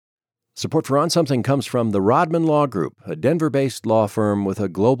Support for On Something comes from the Rodman Law Group, a Denver-based law firm with a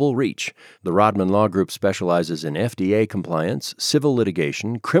global reach. The Rodman Law Group specializes in FDA compliance, civil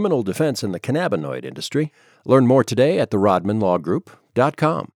litigation, criminal defense, and the cannabinoid industry. Learn more today at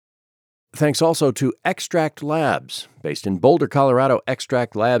therodmanlawgroup.com. Thanks also to Extract Labs. Based in Boulder, Colorado,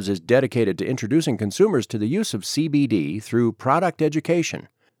 Extract Labs is dedicated to introducing consumers to the use of CBD through product education.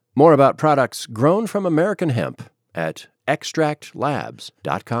 More about products grown from American hemp at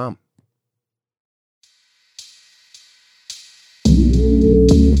extractlabs.com.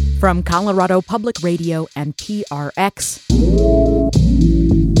 From Colorado Public Radio and PRX,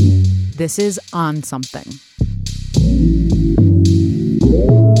 this is On Something.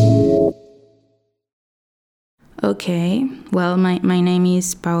 Okay, well, my name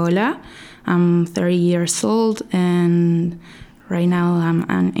is Paola. I'm 30 years old, and right now I'm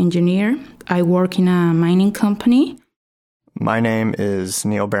an engineer. I work in a mining company. My name is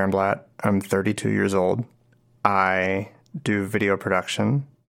Neal. I'm 32 years old. I do video production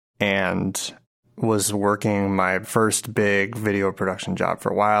and was working my first big video production job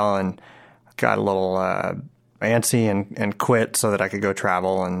for a while and got a little antsy and quit so that I could go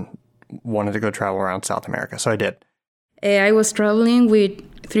travel and wanted to go travel around South America. So I did. I was traveling with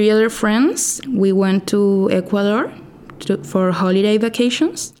 3 other friends. We went to Ecuador for holiday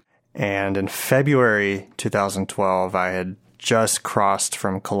vacations. And in February 2012, I had just crossed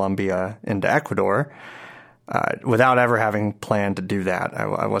from Colombia into Ecuador without ever having planned to do that.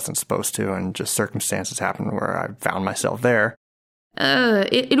 I wasn't supposed to, and just circumstances happened where I found myself there.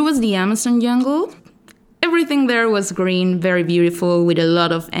 It was the Amazon jungle. Everything there was green, very beautiful, with a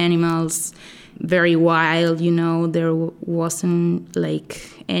lot of animals, very wild, There wasn't like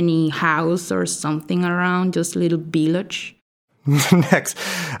any house or something around, just a little village.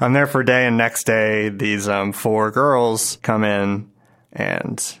 I'm there for a day, and next day, these 4 girls come in,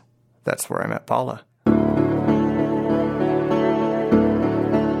 and that's where I met Paola.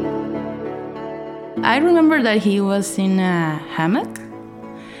 I remember that he was in a hammock,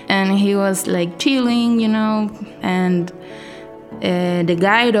 and he was like chilling, and the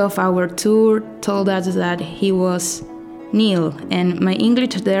guide of our tour told us that he was Neal, and my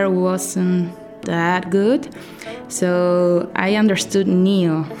English there wasn't that good, so I understood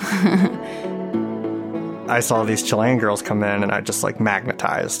Neal. I saw these Chilean girls come in, and I just like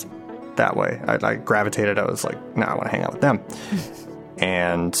magnetized that way. I gravitated. I was like, no, I want to hang out with them.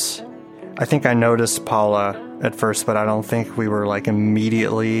 And I think I noticed Paola at first, but I don't think we were like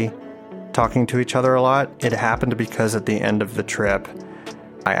immediately talking to each other a lot. It happened because at the end of the trip,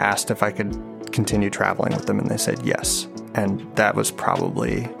 I asked if I could continue traveling with them, and they said yes. And that was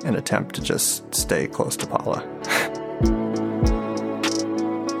probably an attempt to just stay close to Paola.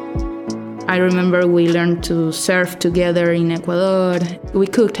 I remember we learned to surf together in Ecuador. We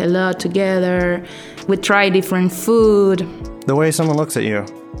cooked a lot together. We tried different food. The way someone looks at you,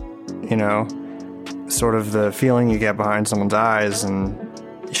 sort of the feeling you get behind someone's eyes, and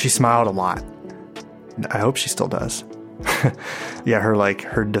she smiled a lot. I hope she still does. Yeah,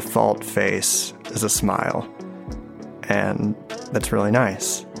 her default face is a smile. And that's really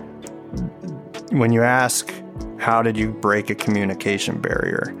nice. When you ask, how did you break a communication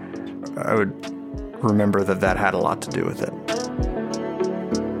barrier? I would remember that had a lot to do with it.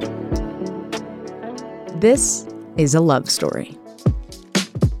 This is a love story.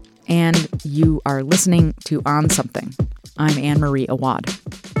 And you are listening to On Something. I'm Anne-Marie Awad.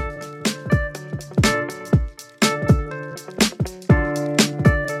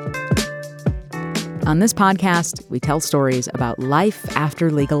 On this podcast, we tell stories about life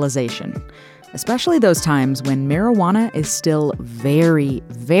after legalization, especially those times when marijuana is still very,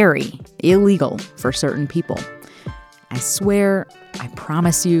 very illegal for certain people. I swear, I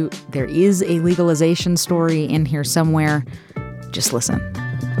promise you, there is a legalization story in here somewhere. Just listen.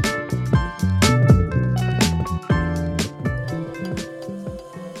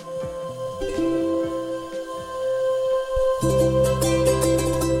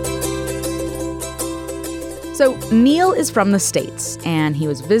 So Neal is from the States, and he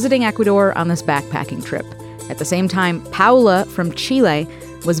was visiting Ecuador on this backpacking trip. At the same time, Paola from Chile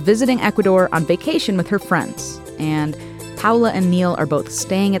was visiting Ecuador on vacation with her friends. And Paola and Neal are both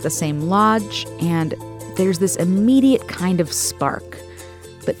staying at the same lodge, and there's this immediate kind of spark.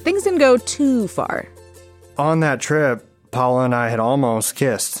 But things didn't go too far. On that trip, Paola and I had almost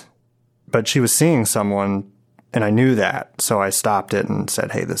kissed, but she was seeing someone, and I knew that, so I stopped it and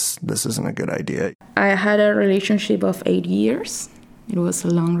said, hey, this isn't a good idea. I had a relationship of 8 years. It was a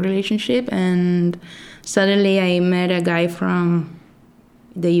long relationship, and suddenly I met a guy from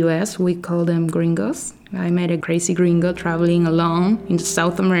the U.S. We call them gringos. I met a crazy gringo traveling alone in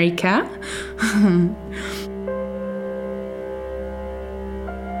South America.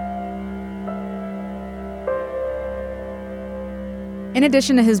 In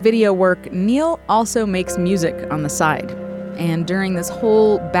addition to his video work, Neal also makes music on the side. And during this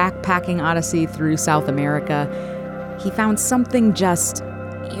whole backpacking odyssey through South America, he found something just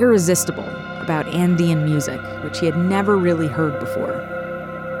irresistible about Andean music, which he had never really heard before.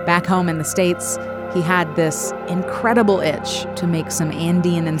 Back home in the States, he had this incredible itch to make some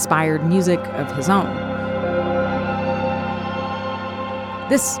Andean-inspired music of his own.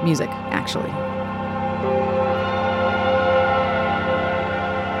 This music, actually.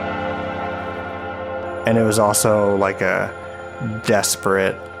 And it was also like a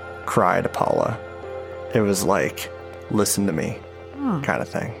desperate cry to Paola. It was like, listen to me, kind of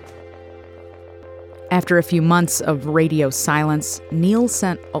thing. After a few months of radio silence, Neal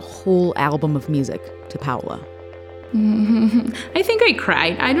sent a whole album of music to Paola. I think I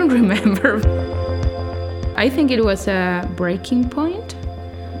cried. I don't remember. I think it was a breaking point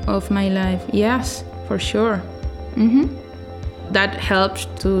of my life. Yes, for sure. That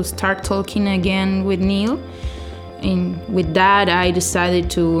helped to start talking again with Neal. And with that, I decided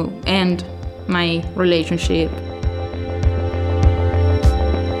to end my relationship.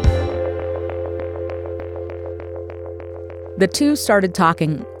 The two started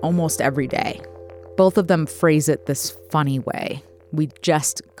talking almost every day. Both of them phrase it this funny way. We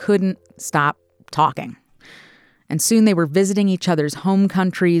just couldn't stop talking. And soon they were visiting each other's home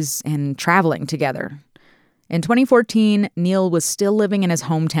countries and traveling together. In 2014, Neal was still living in his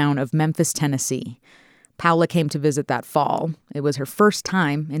hometown of Memphis, Tennessee. Paola came to visit that fall. It was her first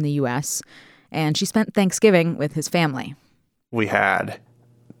time in the U.S., and she spent Thanksgiving with his family. We had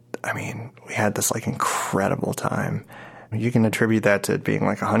this like incredible time. You can attribute that to it being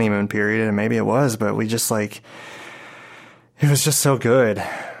like a honeymoon period, and maybe it was, but we just like, it was just so good.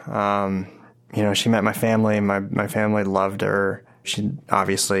 She met my family. My family loved her. She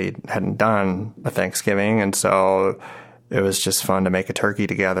obviously hadn't done a Thanksgiving, and so it was just fun to make a turkey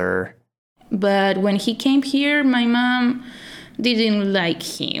together. But when he came here, my mom didn't like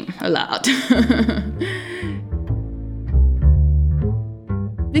him a lot.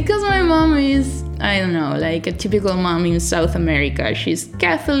 Because my mom is, I don't know, like a typical mom in South America. She's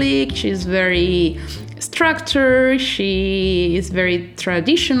Catholic, she's very structured, she is very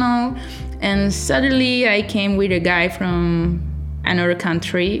traditional. And suddenly I came with a guy from another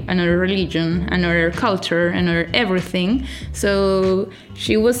country, another religion, another culture, another everything. So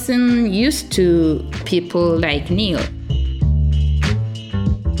she wasn't used to people like Neal.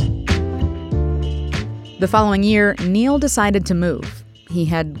 The following year, Neal decided to move. He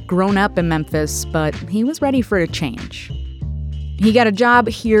had grown up in Memphis, but he was ready for a change. He got a job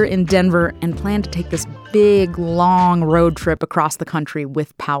here in Denver and planned to take this big, long road trip across the country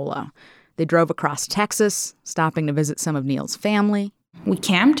with Paola. They drove across Texas, stopping to visit some of Neal's family. We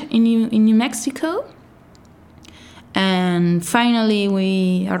camped in New Mexico, and finally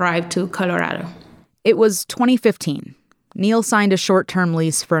we arrived to Colorado. It was 2015. Neal signed a short-term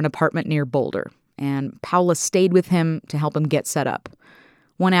lease for an apartment near Boulder, and Paola stayed with him to help him get set up.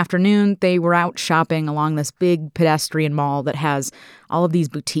 One afternoon, they were out shopping along this big pedestrian mall that has all of these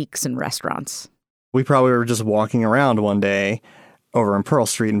boutiques and restaurants. We probably were just walking around one day over in Pearl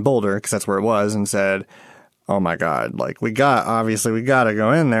Street in Boulder, because that's where it was, and said, oh my God, like we got to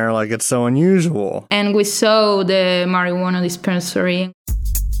go in there, like it's so unusual. And we saw the marijuana dispensary.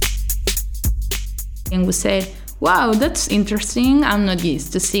 And we said, wow, that's interesting. I'm not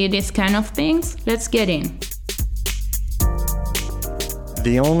used to see these kind of things. Let's get in.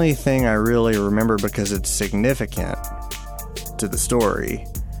 The only thing I really remember, because it's significant to the story,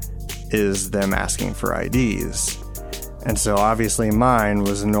 is them asking for IDs. And so obviously mine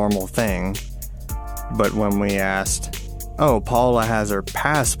was a normal thing. But when we asked, oh, Paola has her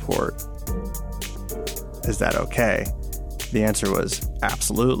passport, is that okay? The answer was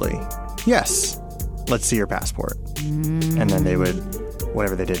absolutely. Yes, let's see your passport. And then they would,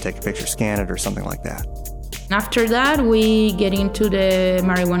 whatever they did, take a picture, scan it or something like that. After that, we get into the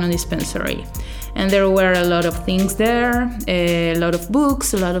marijuana dispensary. And there were a lot of things there, a lot of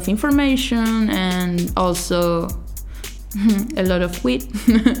books, a lot of information, and also a lot of weed.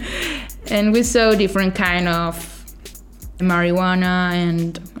 And we saw different kind of marijuana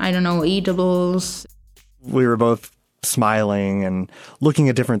and, I don't know, eatables. We were both smiling and looking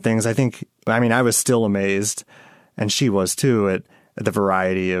at different things. I was still amazed, and she was too, at the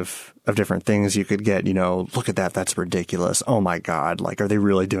variety of different things you could get. Look at that, that's ridiculous. Oh my God, like, are they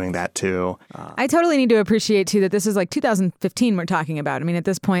really doing that too? I totally need to appreciate too that this is like 2015 we're talking about. I mean, at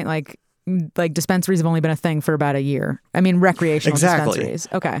this point, like, like dispensaries have only been a thing for about a year. I mean, recreational dispensaries.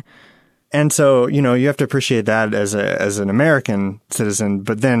 Okay. And so, you have to appreciate that as an American citizen,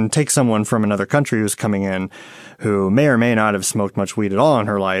 but then take someone from another country who's coming in who may or may not have smoked much weed at all in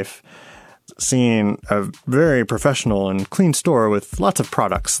her life, seeing a very professional and clean store with lots of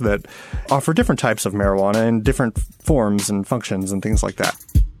products that offer different types of marijuana in different forms and functions and things like that.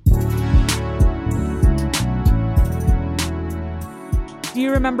 Do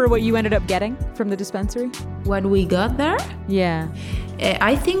you remember what you ended up getting from the dispensary? What we got there? Yeah.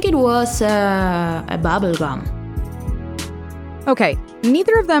 I think it was a bubble gum. Okay,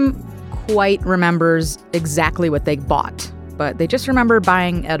 neither of them quite remembers exactly what they bought, but they just remember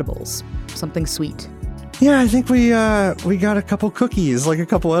buying edibles, something sweet. Yeah, I think we got a couple cookies, like a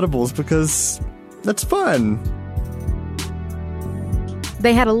couple edibles, because that's fun.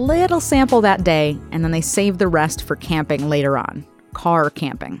 They had a little sample that day, and then they saved the rest for camping later on. Car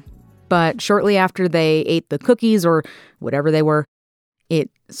camping. But shortly after they ate the cookies or whatever they were, it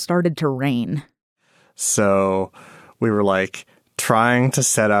started to rain. So we were like trying to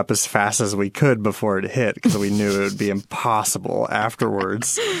set up as fast as we could before it hit because we knew it would be impossible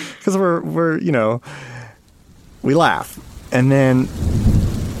afterwards. Because we're we laugh. And then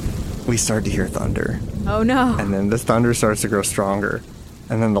we started to hear thunder. Oh no. And then the thunder starts to grow stronger.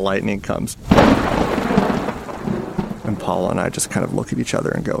 And then the lightning comes. And Paula and I just kind of look at each other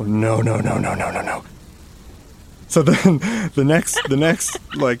and go, no. So then the next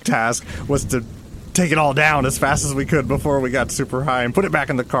like task was to take it all down as fast as we could before we got super high and put it back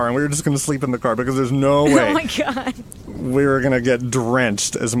in the car. And we were just going to sleep in the car because there's no way oh my God. we were going to get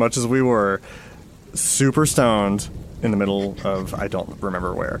drenched as much as we were super stoned in the middle of, I don't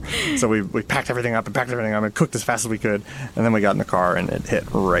remember where. So we packed everything up and cooked as fast as we could. And then we got in the car and it hit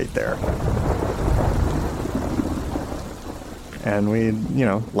right there. And we,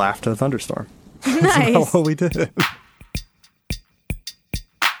 laughed at a thunderstorm. Nice. That's what we did.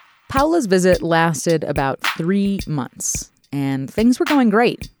 Paola's visit lasted about 3 months, and things were going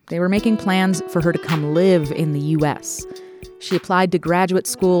great. They were making plans for her to come live in the U.S. She applied to graduate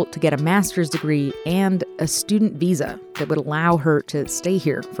school to get a master's degree and a student visa that would allow her to stay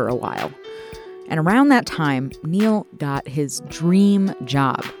here for a while. And around that time, Neal got his dream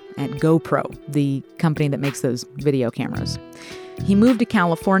job at GoPro, the company that makes those video cameras. He moved to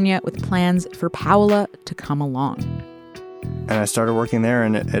California with plans for Paola to come along. And I started working there,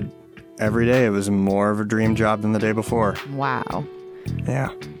 and every day it was more of a dream job than the day before. Wow. Yeah.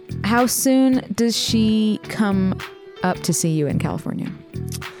 How soon does she come up to see you in California?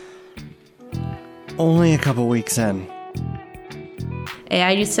 Only a couple weeks in.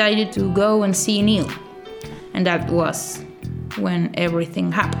 I decided to go and see Neal, and that was when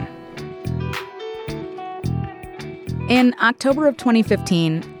everything happened. In October of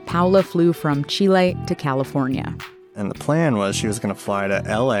 2015, Paola flew from Chile to California. And the plan was she was going to fly to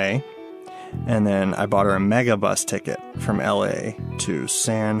L.A., and then I bought her a mega bus ticket from L.A. to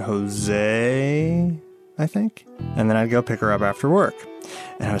San Jose, I think. And then I'd go pick her up after work.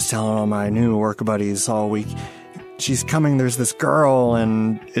 And I was telling all my new work buddies all week, she's coming, there's this girl,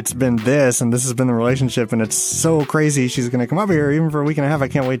 and it's been this, and this has been the relationship, and it's so crazy. She's going to come up here even for a week and a half. I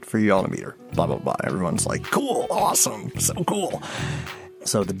can't wait for you all to meet her. Blah, blah, blah. Everyone's like, cool, awesome, so cool.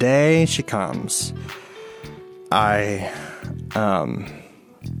 So the day she comes, I,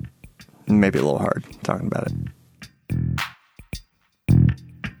 maybe a little hard talking about it.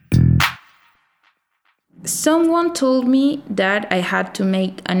 Someone told me that I had to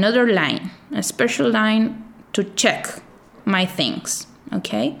make another line, a special line to check my things,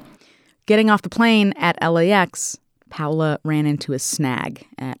 okay? Getting off the plane at LAX, Paola ran into a snag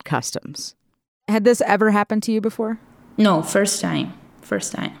at customs. Had this ever happened to you before? No, first time.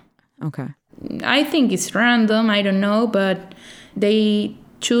 Okay. I think it's random, I don't know, but they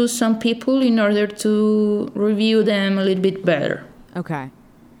choose some people in order to review them a little bit better. Okay.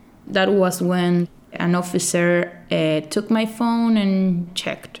 That was when an officer took my phone and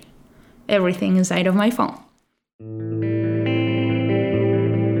checked everything inside of my phone.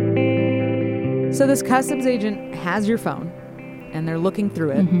 So this customs agent has your phone, and they're looking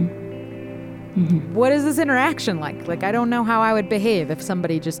through it. Mm-hmm. What is this interaction like? Like, I don't know how I would behave if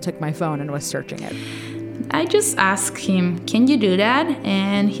somebody just took my phone and was searching it. I just asked him, "Can you do that?"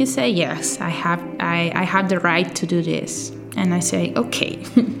 And he said, "Yes, I have the right to do this." And I say, "Okay,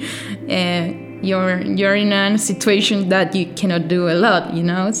 you're in a situation that you cannot do a lot,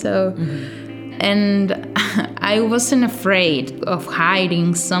 So, and I wasn't afraid of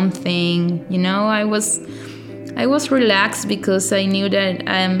hiding something, I was relaxed because I knew that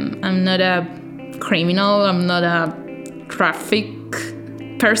I'm not a criminal, I'm not a traffic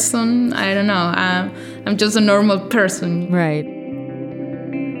person. I don't know. I'm just a normal person. Right.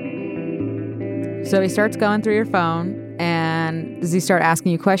 So he starts going through your phone, and does he start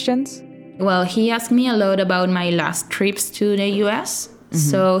asking you questions? Well, he asked me a lot about my last trips to the U.S.,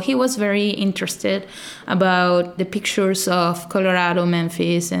 so he was very interested about the pictures of Colorado,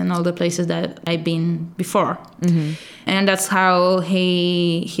 Memphis, and all the places that I've been before. And that's how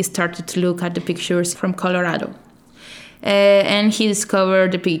he started to look at the pictures from Colorado. And he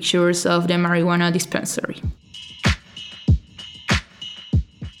discovered the pictures of the marijuana dispensary.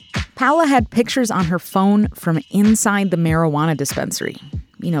 Paola had pictures on her phone from inside the marijuana dispensary.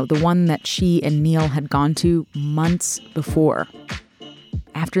 You know, the one that she and Neal had gone to months before.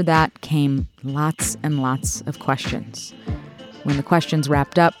 After that came lots and lots of questions. When the questions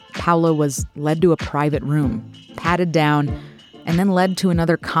wrapped up, Paola was led to a private room, patted down, and then led to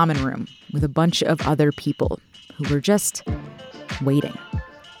another common room with a bunch of other people who were just waiting.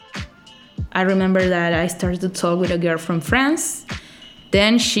 I remember that I started to talk with a girl from France.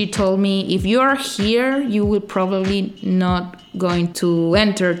 Then she told me, if you are here, you will probably not going to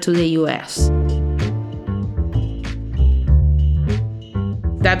enter to the U.S.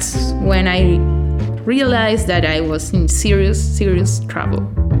 That's when I realized that I was in serious trouble.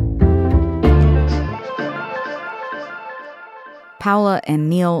 Paola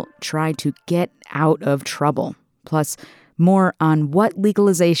and Neal tried to get out of trouble. Plus, more on what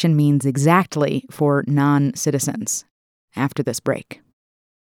legalization means exactly for non-citizens after this break.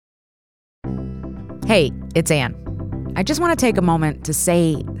 Hey, it's Anne. I just want to take a moment to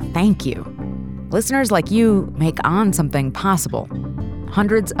say thank you. Listeners like you make On Something possible.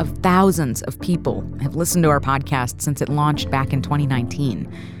 Hundreds of thousands of people have listened to our podcast since it launched back in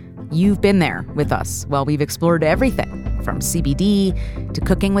 2019. You've been there with us while we've explored everything from CBD to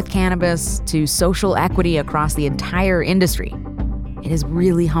cooking with cannabis to social equity across the entire industry. It is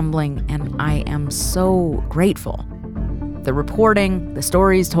really humbling, and I am so grateful. The reporting, the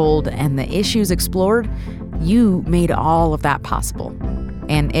stories told, and the issues explored, you made all of that possible.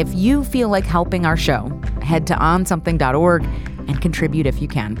 And if you feel like helping our show, head to onsomething.org and contribute if you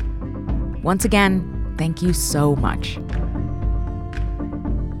can. Once again, thank you so much.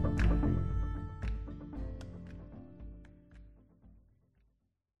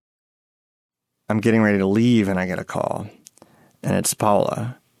 I'm getting ready to leave and I get a call. And it's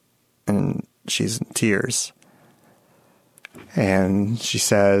Paola. And she's in tears. And she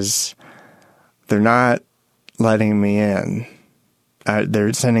says, they're not letting me in.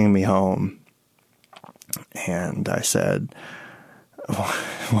 They're sending me home. And I said,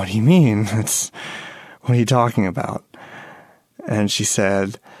 what do you mean? What are you talking about? And she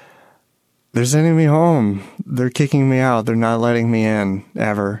said, they're sending me home. They're kicking me out. They're not letting me in,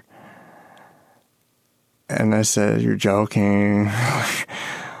 ever. And I said, you're joking.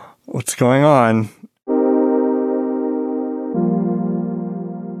 What's going on?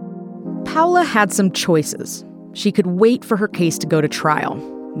 Paola had some choices. She could wait for her case to go to trial,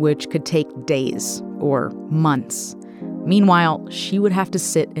 which could take days or months. Meanwhile, she would have to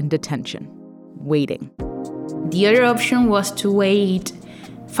sit in detention, waiting. The other option was to wait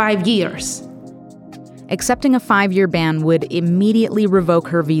 5 years. Accepting a 5-year ban would immediately revoke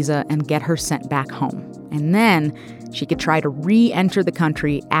her visa and get her sent back home. And then she could try to re-enter the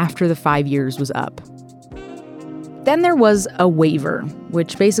country after the 5 years was up. Then there was a waiver,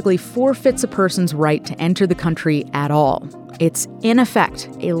 which basically forfeits a person's right to enter the country at all. It's, in effect,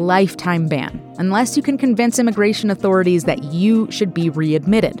 a lifetime ban, unless you can convince immigration authorities that you should be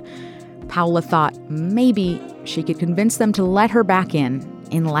readmitted. Paola thought maybe she could convince them to let her back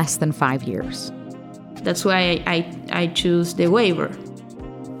in less than 5 years. That's why I choose the waiver.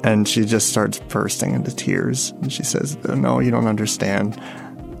 And she just starts bursting into tears. And she says, no, you don't understand.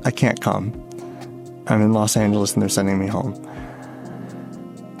 I can't come. I'm in Los Angeles and they're sending me home.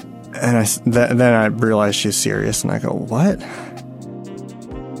 And then I realized she's serious. And I go, what?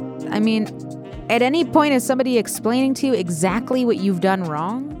 I mean, at any point is somebody explaining to you exactly what you've done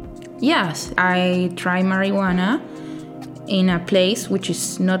wrong? Yes, I tried marijuana in a place which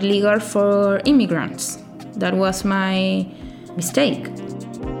is not legal for immigrants. That was my mistake.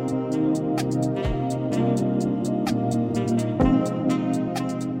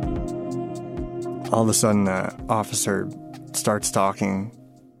 All of a sudden, the officer starts talking.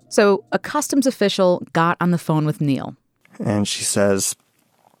 So a customs official got on the phone with Neal. And she says,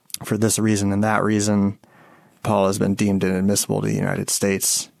 for this reason and that reason, Paula has been deemed inadmissible to the United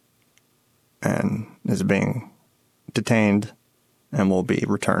States and is being detained and will be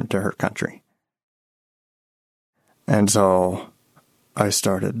returned to her country. And so I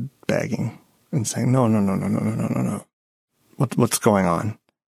started begging and saying, no. What's going on?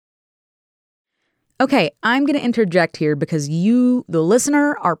 Okay, I'm going to interject here because you, the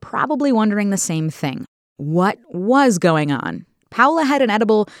listener, are probably wondering the same thing. What was going on? Paola had an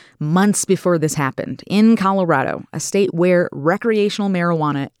edible months before this happened in Colorado, a state where recreational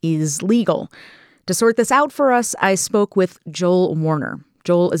marijuana is legal. To sort this out for us, I spoke with Joel Warner.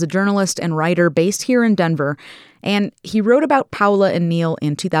 Joel is a journalist and writer based here in Denver, and he wrote about Paola and Neal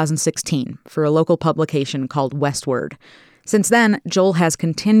in 2016 for a local publication called Westword. Since then, Joel has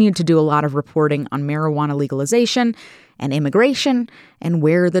continued to do a lot of reporting on marijuana legalization and immigration and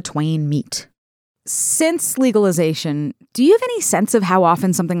where the twain meet. Since legalization, do you have any sense of how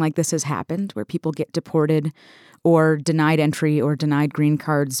often something like this has happened, where people get deported or denied entry or denied green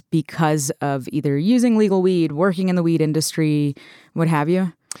cards because of either using legal weed, working in the weed industry, what have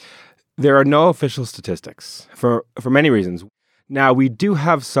you? There are no official statistics for many reasons. Now, we do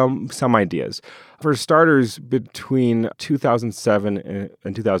have some ideas. For starters, between 2007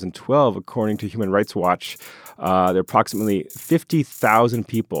 and 2012, according to Human Rights Watch, there are approximately 50,000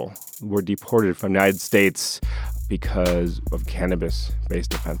 people were deported from the United States because of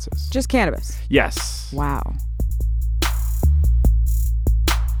cannabis-based offenses. Just cannabis? Yes. Wow.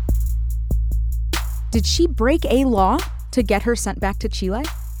 Did she break a law to get her sent back to Chile?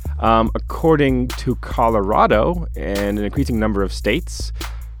 According to Colorado and an increasing number of states,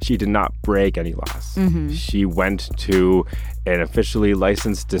 she did not break any laws. Mm-hmm. She went to an officially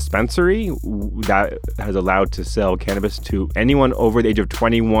licensed dispensary that has allowed to sell cannabis to anyone over the age of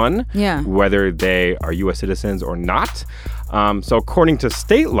 21, whether they are U.S. citizens or not. So according to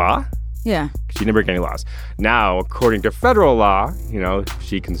state law, she didn't break any laws. Now, according to federal law,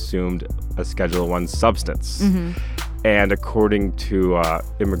 she consumed a Schedule I substance. Mm-hmm. And according to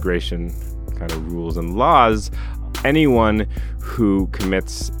immigration kind of rules and laws, anyone who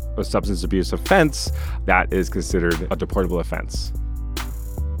commits a substance abuse offense, that is considered a deportable offense.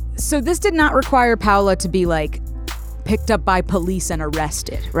 So this did not require Paola to be, picked up by police and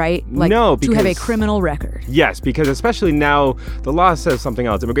arrested, right? No, because... to have a criminal record. Yes, because especially now, the law says something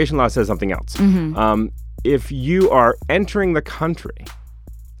else. Immigration law says something else. Mm-hmm. If you are entering the country,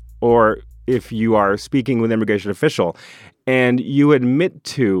 or if you are speaking with an immigration official, and you admit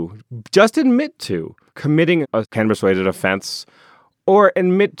to committing a cannabis-related offense, or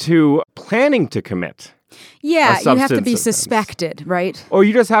admit to planning to commit you have to be suspected, right? Or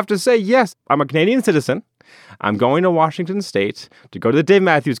you just have to say, yes, I'm a Canadian citizen. I'm going to Washington State to go to the Dave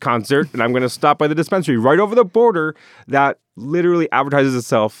Matthews concert, and I'm going to stop by the dispensary right over the border that literally advertises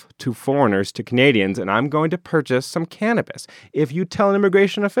itself to foreigners, to Canadians, and I'm going to purchase some cannabis. If you tell an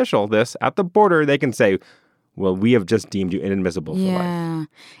immigration official this at the border, they can say, well, we have just deemed you inadmissible for life.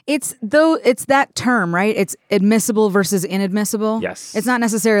 It's that term, right? It's admissible versus inadmissible. Yes. It's not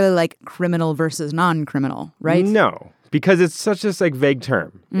necessarily like criminal versus non-criminal, right? No, because it's such a vague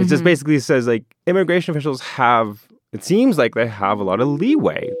term. Mm-hmm. It just basically says immigration officials it seems like they have a lot of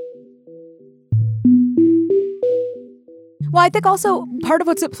leeway. Well, I think also part of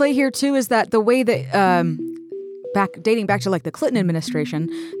what's at play here too is that the way that dating back to the Clinton administration,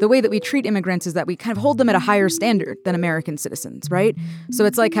 the way that we treat immigrants is that we kind of hold them at a higher standard than American citizens, right? So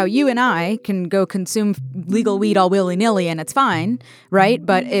it's like how you and I can go consume legal weed all willy-nilly and it's fine, right?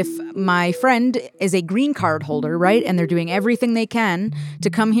 But if my friend is a green card holder, right, and they're doing everything they can to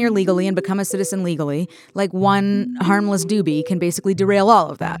come here legally and become a citizen legally, one harmless doobie can basically derail all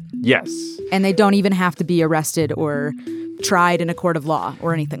of that. Yes. And they don't even have to be arrested or tried in a court of law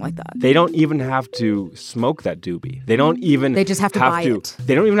or anything like that. They don't even have to smoke that doobie. They just have to buy it.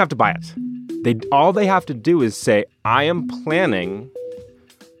 They don't even have to buy it. All they have to do is say, I am planning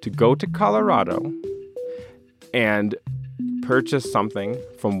to go to Colorado and purchase something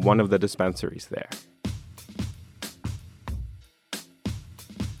from one of the dispensaries there.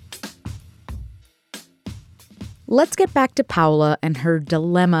 Let's get back to Paola and her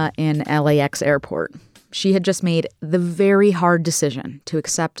dilemma in LAX airport. She had just made the very hard decision to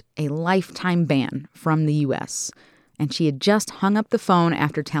accept a lifetime ban from the U.S., and she had just hung up the phone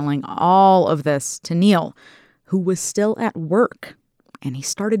after telling all of this to Neal, who was still at work, and he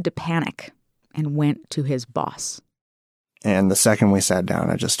started to panic and went to his boss. And the second we sat down,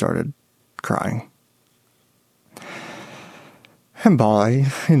 I just started crying. And bawling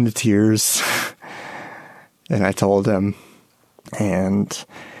into tears. And I told him, and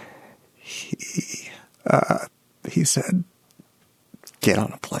he said, get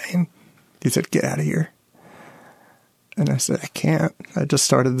on a plane. He said, get out of here. And I said, I can't. I just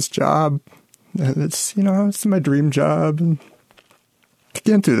started this job. And it's my dream job. And I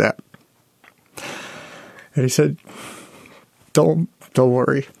can't do that. And he said, don't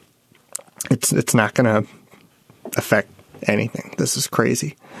worry. It's not going to affect anything. This is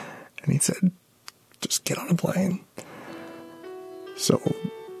crazy. And he said, just get on a plane. So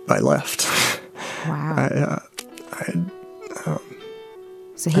I left. Wow.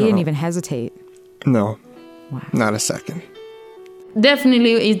 So he didn't even hesitate? No. Wow. Not a second.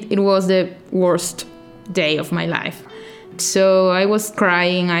 Definitely, it was the worst day of my life. So I was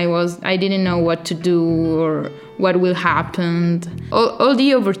crying. I didn't know what to do or what will happen. All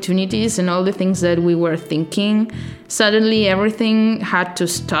the opportunities and all the things that we were thinking, suddenly everything had to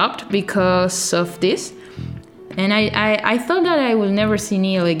stop because of this. And I thought that I will never see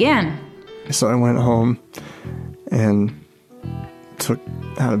Neal again. So I went home and took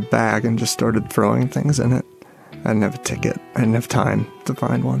out a bag and just started throwing things in it. I didn't have a ticket. I didn't have time to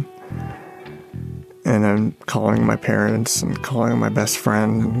find one. And I'm calling my parents and calling my best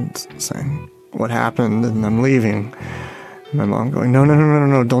friend and saying what happened, and I'm leaving. And my mom going,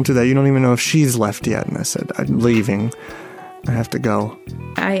 no, don't do that. You don't even know if she's left yet. And I said, I'm leaving. I have to go.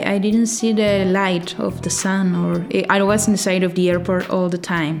 I didn't see the light of the sun, or I was inside of the airport all the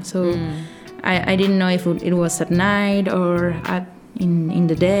time. So I didn't know if it was at night or in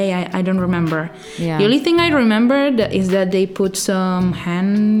the day. I don't remember. Yeah. The only thing I remember is that they put some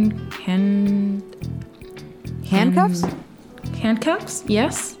handcuffs,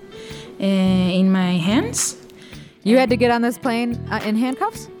 yes, in my hands. You had to get on this plane in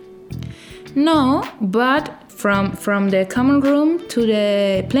handcuffs? No, but from the common room to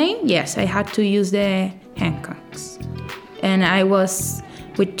the plane, yes, I had to use the handcuffs. And I was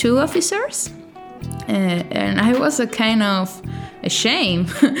with 2 officers, and I was a kind of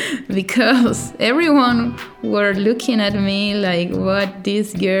ashamed because everyone were looking at me like what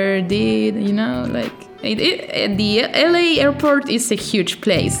this girl did, like the LA airport is a huge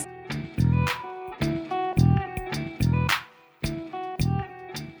place.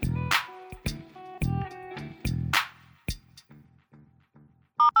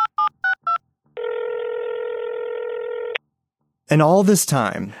 And all this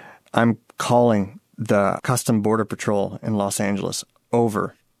time, I'm calling the Custom Border Patrol in Los Angeles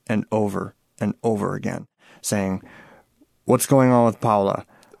over and over and over again, saying, what's going on with Paola?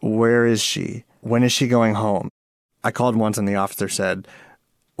 Where is she? When is she going home? I called once and the officer said,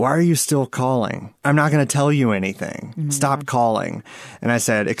 why are you still calling? I'm not going to tell you anything. Mm-hmm. Stop calling. And I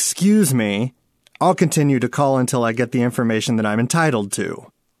said, excuse me, I'll continue to call until I get the information that I'm entitled to.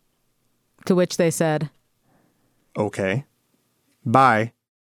 To which they said, okay. Bye.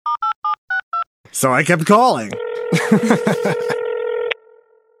 So I kept calling.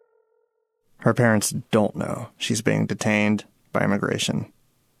 Her parents don't know she's being detained by immigration,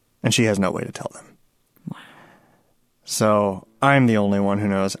 and she has no way to tell them. Wow. So I'm the only one who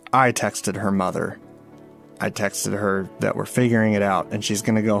knows. I texted her mother. I texted her that we're figuring it out, and she's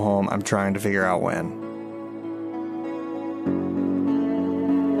going to go home. I'm trying to figure out when.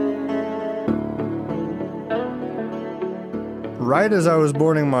 Right as I was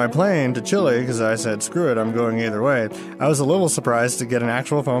boarding my plane to Chile, because I said, screw it, I'm going either way, I was a little surprised to get an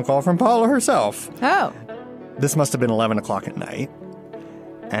actual phone call from Paola herself. Oh. This must have been 11 o'clock at night.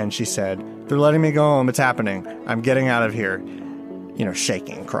 And she said, they're letting me go home, it's happening. I'm getting out of here.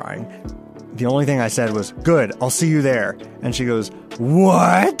 Shaking, crying. The only thing I said was, good, I'll see you there. And she goes,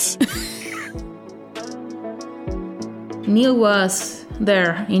 what? Neal was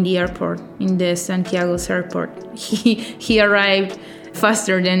there in the airport, in the Santiago's airport. He arrived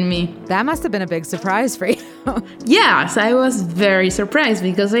faster than me. That must have been a big surprise for you. Yes, I was very surprised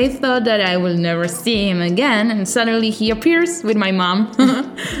because I thought that I will never see him again, and suddenly he appears with my mom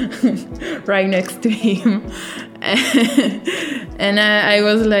right next to him. And I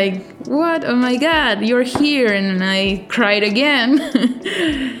was like, what? Oh my God, you're here. And I cried again.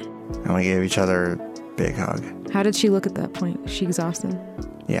 And we gave each other a big hug. How did she look at that point? Was she exhausted?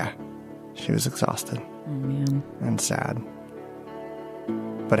 Yeah, she was exhausted. Oh, man. And sad.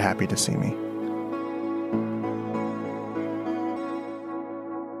 But happy to see me.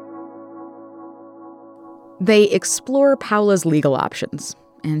 They explore Paola's legal options,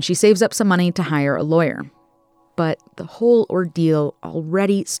 and she saves up some money to hire a lawyer. But the whole ordeal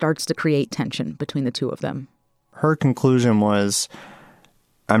already starts to create tension between the two of them. Her conclusion was,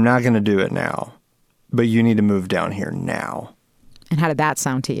 I'm not going to do it now, but you need to move down here now. And how did that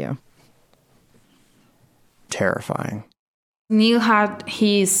sound to you? Terrifying. Neal had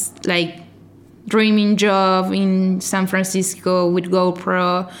his dreaming job in San Francisco with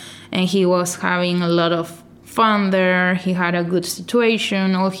GoPro, and he was having a lot of fun there. He had a good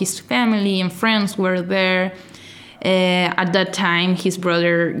situation. All his family and friends were there. At that time, his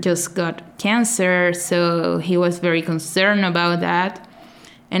brother just got cancer, so he was very concerned about that.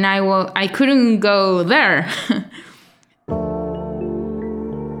 And I couldn't go there.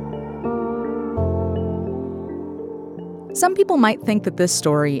 Some people might think that this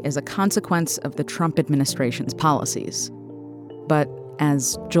story is a consequence of the Trump administration's policies. But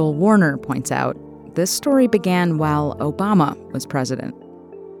as Joel Warner points out, this story began while Obama was president.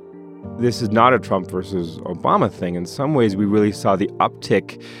 This is not a Trump versus Obama thing. In some ways, we really saw the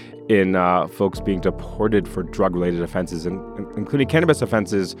uptick in folks being deported for drug-related offenses, including cannabis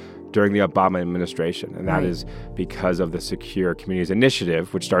offenses, during the Obama administration. And that is because of the Secure Communities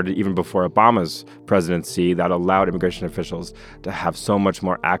Initiative, which started even before Obama's presidency, that allowed immigration officials to have so much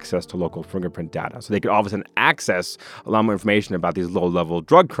more access to local fingerprint data. So they could all of a sudden access a lot more information about these low-level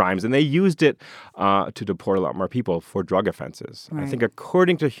drug crimes, and they used it to deport a lot more people for drug offenses. I think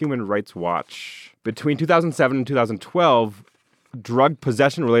according to Human Rights Watch, between 2007 and 2012, drug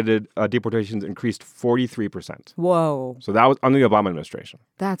possession-related deportations increased 43%. Whoa. So that was under the Obama administration.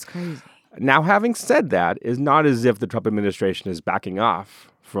 That's crazy. Now, having said that, it's not as if the Trump administration is backing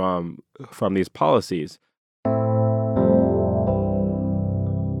off from these policies.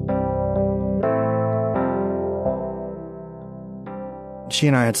 She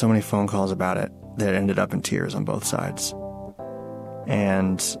and I had so many phone calls about it that ended up in tears on both sides.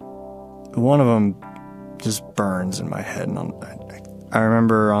 And one of them just burns in my head. And I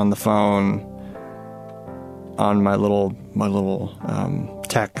remember on the phone on my little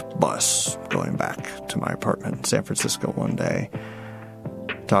tech bus going back to my apartment in San Francisco one day,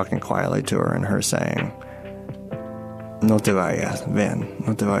 talking quietly to her and her saying, "No te vayas, ven,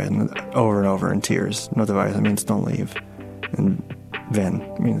 no te vayas," over and over in tears. "No te vayas" means don't leave, and "ven"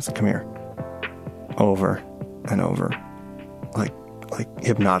 means come here, over and over, like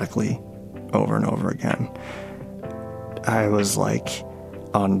hypnotically, over and over again. I was like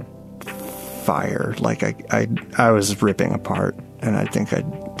on fire, like I was ripping apart, and I think I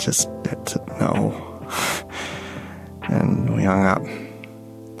just had to know. And we hung up.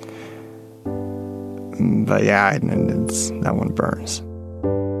 But yeah, that one burns.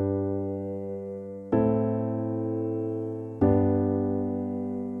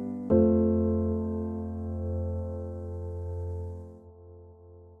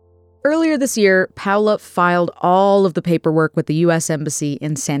 Earlier this year, Paola filed all of the paperwork with the U.S. Embassy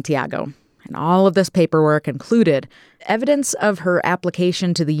in Santiago. And all of this paperwork included evidence of her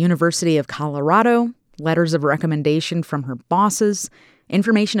application to the University of Colorado, letters of recommendation from her bosses,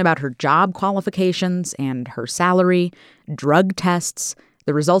 information about her job qualifications and her salary, drug tests,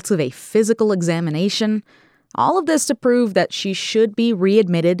 the results of a physical examination, all of this to prove that she should be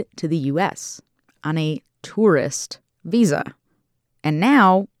readmitted to the U.S. on a tourist visa. And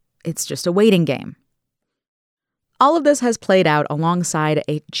now it's just a waiting game. All of this has played out alongside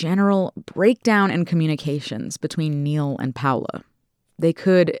a general breakdown in communications between Neal and Paola. They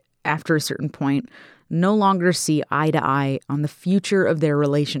could, after a certain point, no longer see eye to eye on the future of their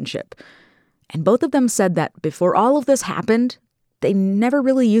relationship. And both of them said that before all of this happened, they never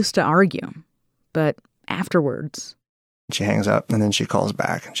really used to argue. But afterwards... She hangs up, and then she calls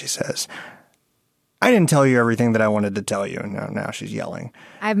back, and she says, "I didn't tell you everything that I wanted to tell you." And now she's yelling.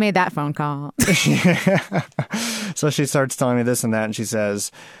 I've made that phone call. So she starts telling me this and that, and she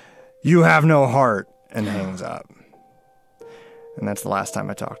says, "You have no heart," and hangs up. And that's the last time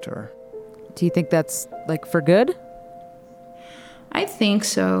I talked to her. Do you think that's, for good? I think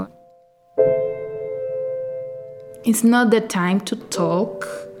so. It's not the time to talk.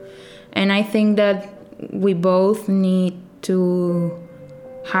 And I think that we both need to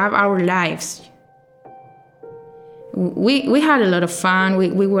have our lives. We had a lot of fun.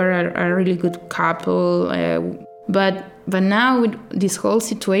 We were a really good couple. But now with this whole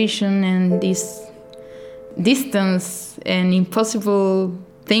situation and this distance and impossible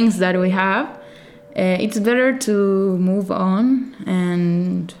things that we have, it's better to move on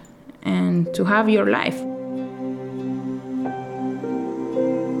and to have your life.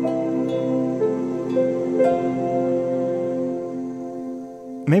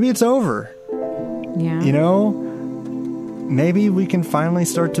 Maybe it's over. Yeah. You know? Maybe we can finally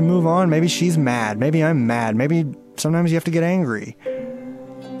start to move on. Maybe she's mad. Maybe I'm mad. Maybe sometimes you have to get angry.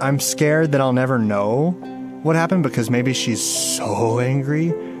 I'm scared that I'll never know what happened because maybe she's so angry,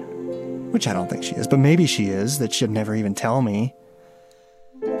 which I don't think she is, but maybe she is, that she'd never even tell me.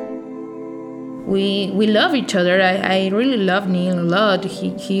 We love each other. I really love Neal a lot.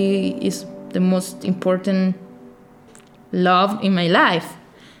 He is the most important love in my life.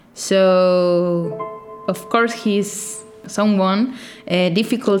 So, of course, he's someone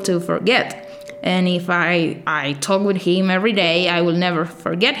difficult to forget. And if I talk with him every day, I will never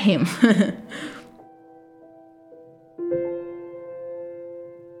forget him.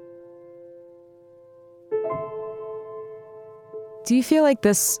 Do you feel like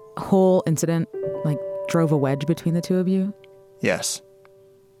this whole incident, drove a wedge between the two of you? Yes.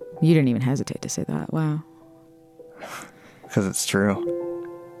 You didn't even hesitate to say that. Wow. Because it's true.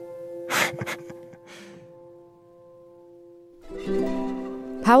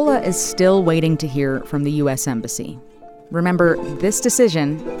 Paola is still waiting to hear from the U.S. Embassy. Remember, this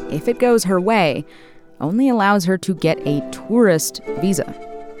decision, if it goes her way, only allows her to get a tourist visa.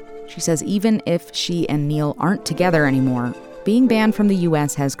 She says even if she and Neal aren't together anymore, being banned from the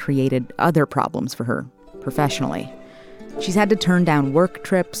U.S. has created other problems for her, professionally. She's had to turn down work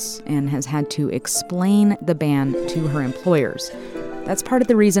trips and has had to explain the ban to her employers. That's part of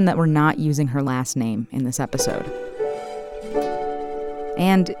the reason that we're not using her last name in this episode.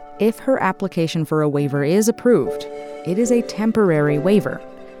 And if her application for a waiver is approved, it is a temporary waiver.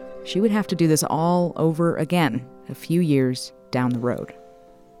 She would have to do this all over again a few years down the road.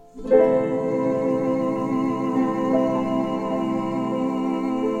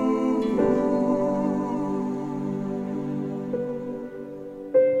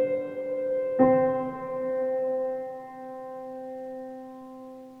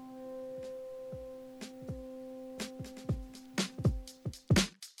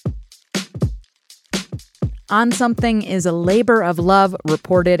 On Something is a labor of love,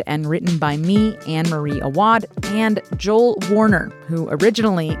 reported and written by me, Anne-Marie Awad, and Joel Warner, who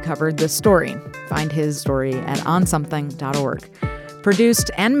originally covered this story. Find his story at onsomething.org.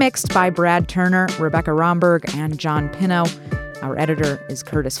 Produced and mixed by Brad Turner, Rebecca Romberg, and John Pino. Our editor is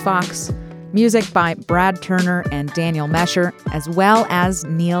Curtis Fox. Music by Brad Turner and Daniel Mesher, as well as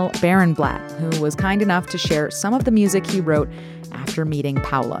Neal Barenblatt, who was kind enough to share some of the music he wrote after meeting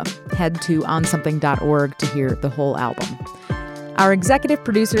Paola. Head to onsomething.org to hear the whole album. Our executive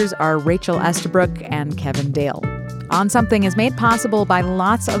producers are Rachel Estabrook and Kevin Dale. On Something is made possible by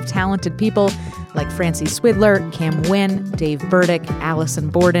lots of talented people like Francie Swidler, Cam Wynn, Dave Burdick, Allison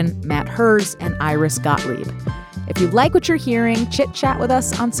Borden, Matt Hers, and Iris Gottlieb. If you like what you're hearing, chit-chat with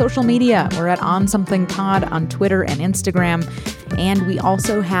us on social media. We're at On Something Pod on Twitter and Instagram. And we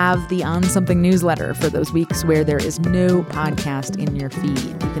also have the On Something newsletter for those weeks where there is no podcast in your feed.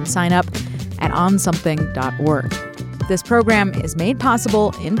 You can sign up at onsomething.org. This program is made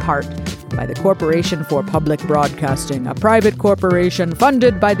possible in part by the Corporation for Public Broadcasting, a private corporation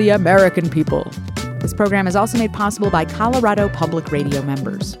funded by the American people. This program is also made possible by Colorado Public Radio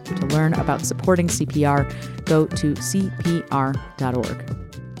members. To learn about supporting CPR, go to cpr.org.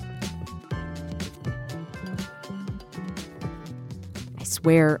 I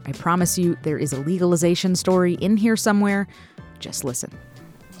swear, I promise you, there is a legalization story in here somewhere. Just listen.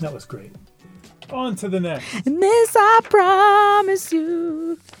 That was great. On to the next. And this I promise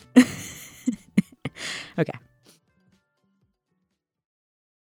you. Okay.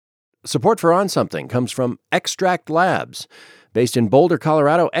 Support for On Something comes from Extract Labs. Based in Boulder,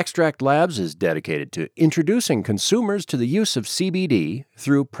 Colorado, Extract Labs is dedicated to introducing consumers to the use of CBD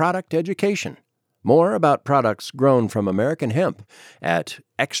through product education. More about products grown from American hemp at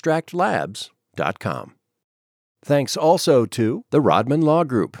extractlabs.com. Thanks also to the Rodman Law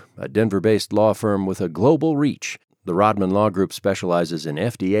Group, a Denver-based law firm with a global reach. The Rodman Law Group specializes in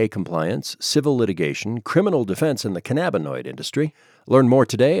FDA compliance, civil litigation, criminal defense in the cannabinoid industry. Learn more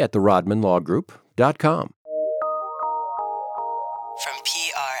today at therodmanlawgroup.com.